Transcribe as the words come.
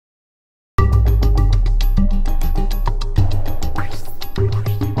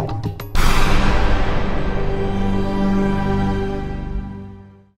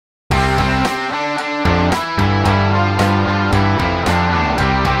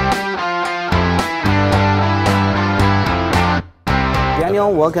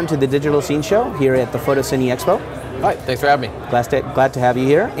Daniel, welcome to the Digital Scene Show here at the PhotoCine Expo. Hi, thanks for having me. Glad to have you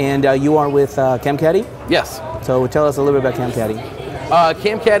here. And you are with Cam Caddie? Yes. So tell us a little bit about Cam Caddie.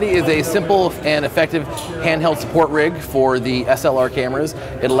 Cam Caddie is a simple and effective handheld support rig for the SLR cameras.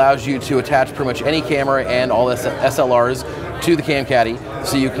 It allows you to attach pretty much any camera and all SLRs to the Cam Caddie,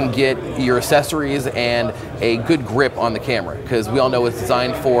 so you can get your accessories and a good grip on the camera, because we all know it's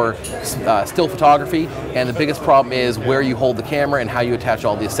designed for still photography, and the biggest problem is where you hold the camera and how you attach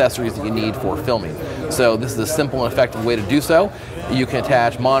all the accessories that you need for filming. So this is a simple and effective way to do so. You can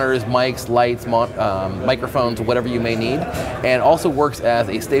attach monitors, mics, lights, microphones, whatever you may need, and also works as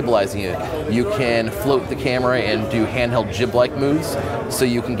a stabilizing unit. You can float the camera and do handheld jib-like moves, so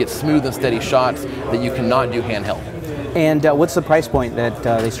you can get smooth and steady shots that you cannot do handheld. And what's the price point that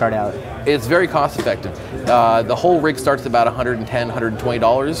they start out? It's very cost effective. The whole rig starts at about $110,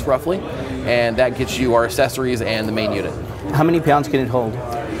 $120 roughly, and that gets you our accessories and the main unit. How many pounds can it hold?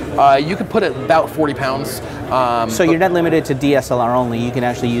 You can put it about 40 pounds. So you're not limited to DSLR only, you can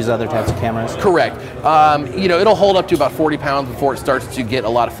actually use other types of cameras? Correct. You know, it'll hold up to about 40 pounds before it starts to get a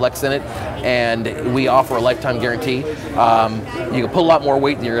lot of flex in it, and we offer a lifetime guarantee. You can put a lot more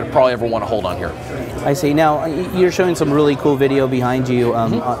weight than you're going to probably ever want to hold on here. I see. Now, you're showing some really cool video behind you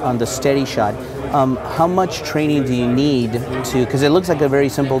on the steady shot. How much training do you need to, because it looks like a very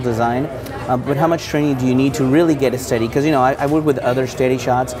simple design, but how much training do you need to really get it steady? Because, you know, I work with other steady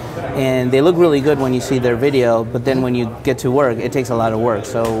shots, and they look really good when you see their video, but then when you get to work, it takes a lot of work.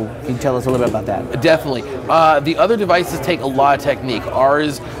 So can you tell us a little bit about that? Definitely. The other devices take a lot of technique.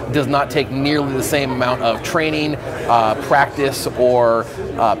 Ours does not take nearly the same amount of training, practice, or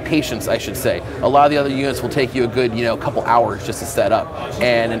patience, I should say. A lot of the other units will take you a good, couple hours just to set up,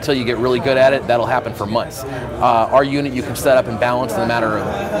 and until you get really good at it, that'll happen for months. Our unit you can set up and balance in a matter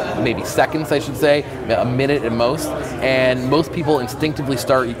of maybe seconds, I should say, a minute at most, and most people instinctively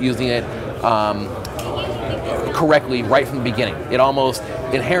start using it correctly right from the beginning. It almost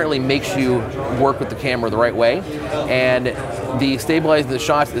inherently makes you work with the camera the right way, and the stabilizing the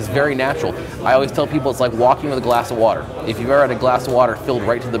shots is very natural. I always tell people it's like walking with a glass of water. If you've ever had a glass of water filled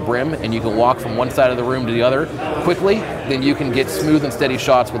right to the brim and you can walk from one side of the room to the other quickly, then you can get smooth and steady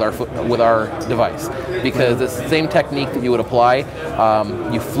shots with our device, because it's the same technique that you would apply.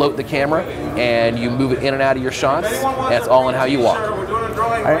 You float the camera and you move it in and out of your shots, and it's all in how you walk.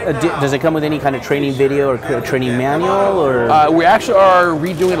 Does it come with any kind of training video or training manual? Or we actually are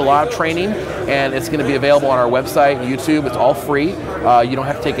redoing a lot of training, and it's going to be available on our website, YouTube. It's all free. You don't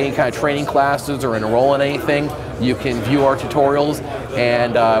have to take any kind of training classes or enroll in anything. You can view our tutorials,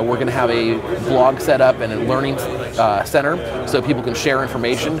 and we're going to have a blog set up and a learning center so people can share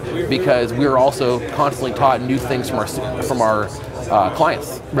information, because we're also constantly taught new things from our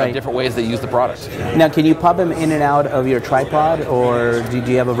clients, right? Different ways they use the product. Now, can you pop them in and out of your tripod, or do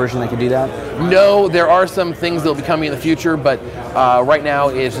you have a version that can do that? No, there are some things that will be coming in the future, but right now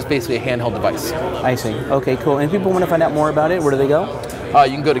it's just basically a handheld device. I see. Okay, cool. And if people want to find out more about it, where do they go?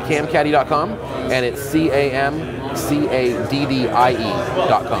 You can go to camcaddie.com, and it's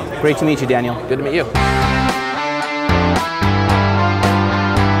CamCaddie.com. Great to meet you, Daniel. Good to meet you.